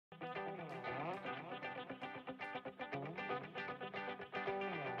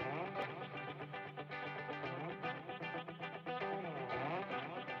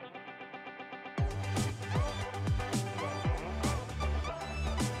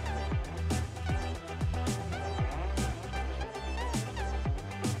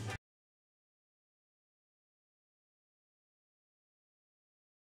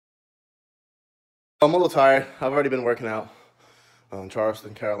I'm a little tired. I've already been working out.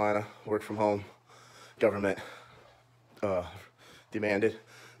 Charleston, Carolina, work from home, government demanded.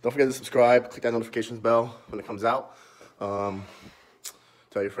 Don't forget to subscribe, click that notifications bell when it comes out. Tell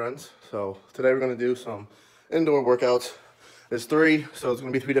your friends. So today we're gonna do some indoor workouts. There's 3, so it's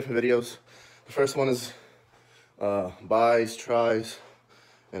gonna be 3 different videos. The first one is bis, tris,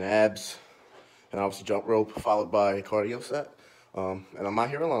 and abs, and obviously jump rope, followed by a cardio set. And I'm not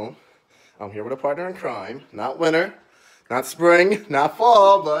here alone. I'm here with a partner in crime. Not winter, not spring, not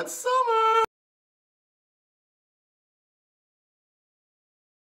fall, but summer.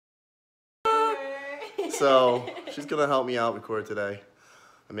 So she's gonna help me out record today.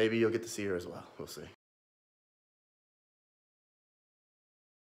 And maybe you'll get to see her as well. We'll see.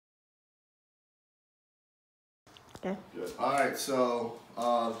 Okay. Good. All right, so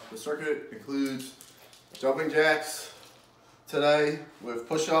the circuit includes jumping jacks today with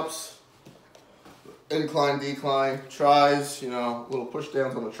push-ups, incline, decline, tris, little push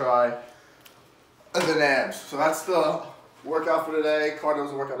downs on the tri, and then abs. So that's the workout for today.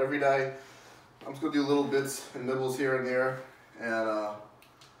 Cardio's a workout every day. I'm just gonna do little bits and nibbles here and there, and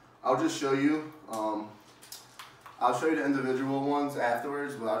I'll just show you. I'll show you the individual ones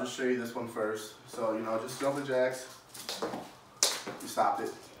afterwards, but I'll just show you this one first. So, just jumping jacks. You stopped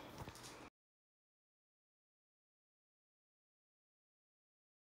it.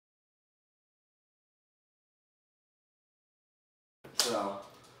 So,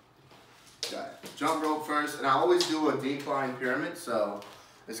 got it. Jump rope first, and I always do a decline pyramid, so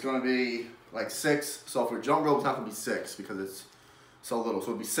it's gonna be like 6. So for jump rope, it's not gonna be 6 because it's so little. So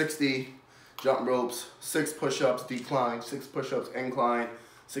it'll be 60 jump ropes, 6 push-ups, decline, 6 push-ups, incline,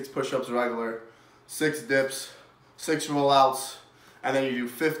 6 push-ups, regular, 6 dips, 6 rollouts, and then you do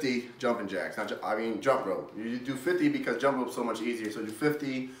 50 jumping jacks. Jump rope. You do 50 because jump rope's so much easier. So do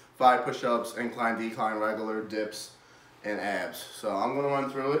 50, 5 push-ups, incline, decline, regular, dips, and abs. So I'm gonna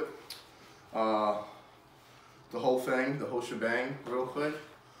run through it, the whole thing, the whole shebang, real quick.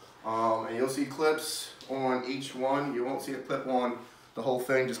 And you'll see clips on each one. You won't see a clip on the whole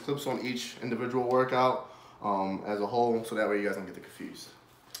thing, just clips on each individual workout as a whole, so that way you guys don't get confused.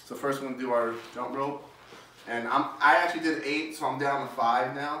 So first we're gonna do our jump rope. And I actually did 8, so I'm down to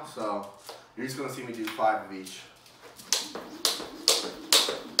 5 now. So you're just gonna see me do 5 of each.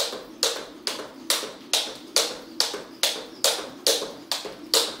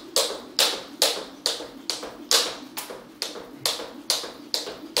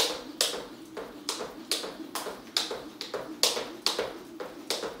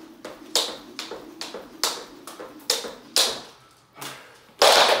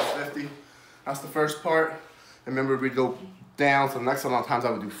 That's the first part. And remember, we go down, so the next amount of times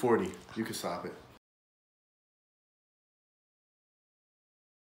I would do 40. You can stop it.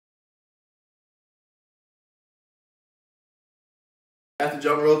 After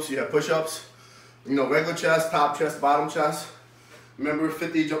jump ropes, you have push-ups. Regular chest, top chest, bottom chest. Remember,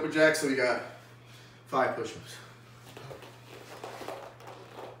 50 jumping jacks, so you got 5 push-ups.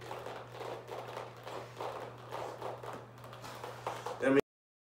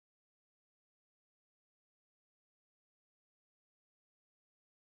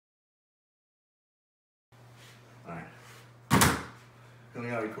 Alright. Then we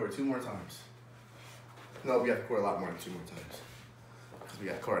gotta record 2 more times. No, we have to record a lot more than 2 more times. Because we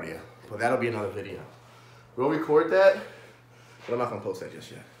got cardio. But that'll be another video. We'll record that, but I'm not gonna post that just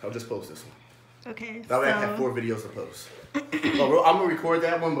yet. I'll just post this one. Okay. That way I have 4 videos to post. Well, I'm gonna record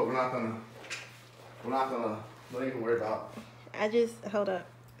that one, but we're not gonna, don't even worry about. Hold up.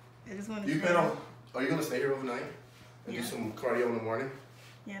 I just want to Are you gonna stay here overnight? And do some cardio in the morning?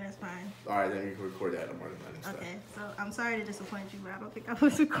 Yeah, that's fine. All right, then you can record that in the morning. Okay, so I'm sorry to disappoint you, but I don't think I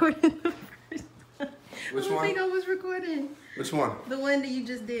was recording the first one. Which one? I don't think I was recording. Which one? The one that you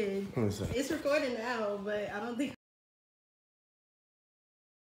just did. Let me see. It's recording now, but I don't think.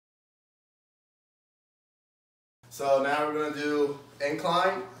 So now we're gonna do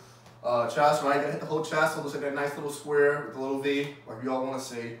incline, chest, right? Hit the whole chest, so it looks like a nice little square with a little V, like you all wanna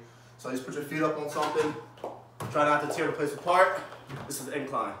see. So just put your feet up on something. Try not to tear the place apart. This is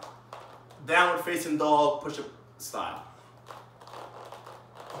incline. Downward facing dog, push-up style.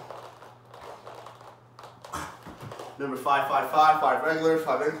 Remember 5, 5, 5, 5 regular,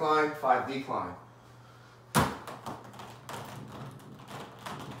 5 incline, 5 decline. So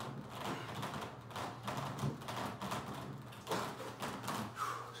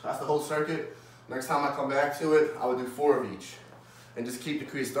that's the whole circuit. Next time I come back to it, I would do 4 of each. And just keep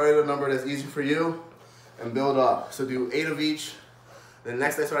decreasing. Start at a number that's easy for you and build up. So do 8 of each. Then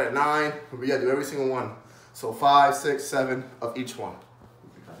next day start at 9. We gotta do every single one. So 5, 6, 7 of each one.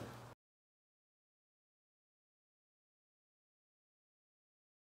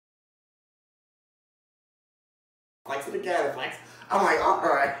 Flex it again, flex. I'm like, all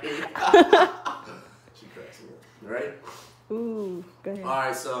right. She cracks me up. You ready? Ooh, go ahead. All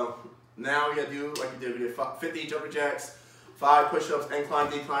right, so now we gotta do like we did. We did 50 jumping jacks, 5 push-ups, incline,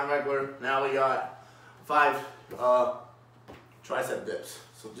 decline, regular. Now we got 5 tricep dips.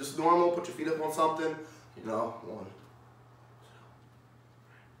 So just normal. Put your feet up on something. You know, 1.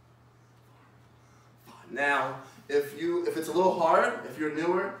 Now, if it's a little hard, if you're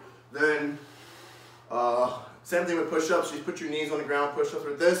newer, then same thing with push-ups. You just put your knees on the ground, push-ups.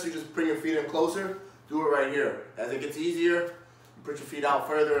 With this, you just bring your feet in closer. Do it right here. As it gets easier, you put your feet out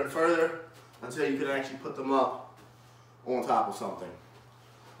further and further until you can actually put them up on top of something.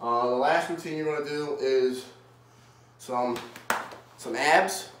 The last routine you're going to do is some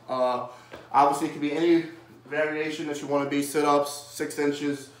abs. Obviously, it can be any variation that you want to be. Sit-ups, 6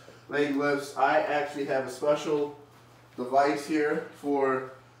 inches, leg lifts. I actually have a special device here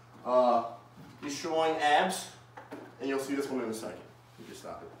for destroying abs, and you'll see this one in a second. You just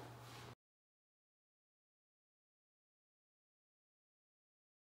stop it.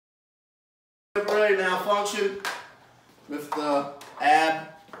 Temporary malfunction with the ab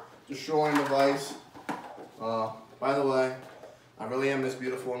destroying device. By the way, I really am this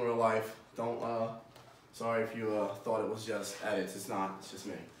beautiful in real life. Don't, sorry if you thought it was just edits. It's not, it's just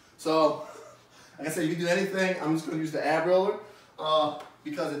me. So, like I said, you can do anything. I'm just going to use the ab roller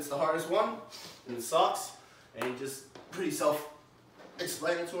because it's the hardest one and it sucks. And just pretty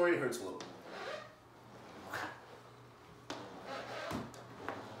self-explanatory. It hurts a little.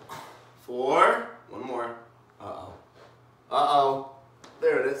 4. One more. Uh-oh. Uh-oh.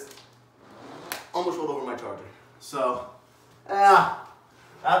 There it is. Almost rolled over my charger. So,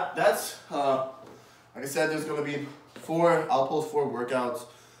 that's, like I said, there's going to be 4, I'll post 4 workouts.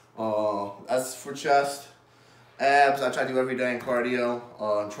 That's for chest, abs, I try to do every day in cardio,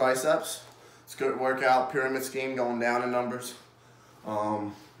 triceps. It's a good workout, pyramid scheme, going down in numbers.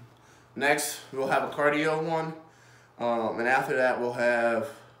 Next, we'll have a cardio one. And after that, we'll have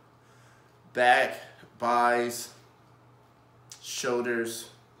back, buys, shoulders,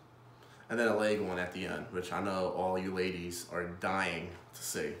 and then a leg one at the end, which I know all you ladies are dying to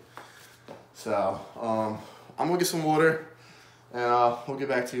see. So, I'm gonna get some water, and we'll get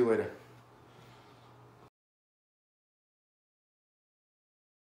back to you later.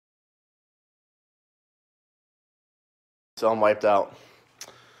 So I'm wiped out.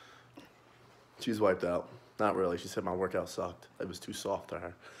 She's wiped out. Not really. She said my workout sucked. It was too soft to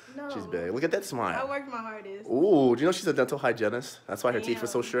her. No. She's big. Look at that smile. I worked my hardest. Ooh, do you know she's a dental hygienist? That's why her teeth are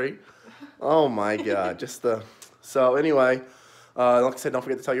so straight. Oh my God. Just the. So anyway, like I said, don't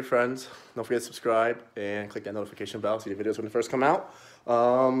forget to tell your friends. Don't forget to subscribe and click that notification bell so your videos when they first come out.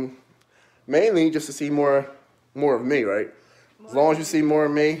 Mainly just to see more of me, right? As long as you see more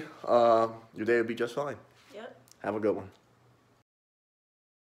of me, your day will be just fine. Yep. Have a good one.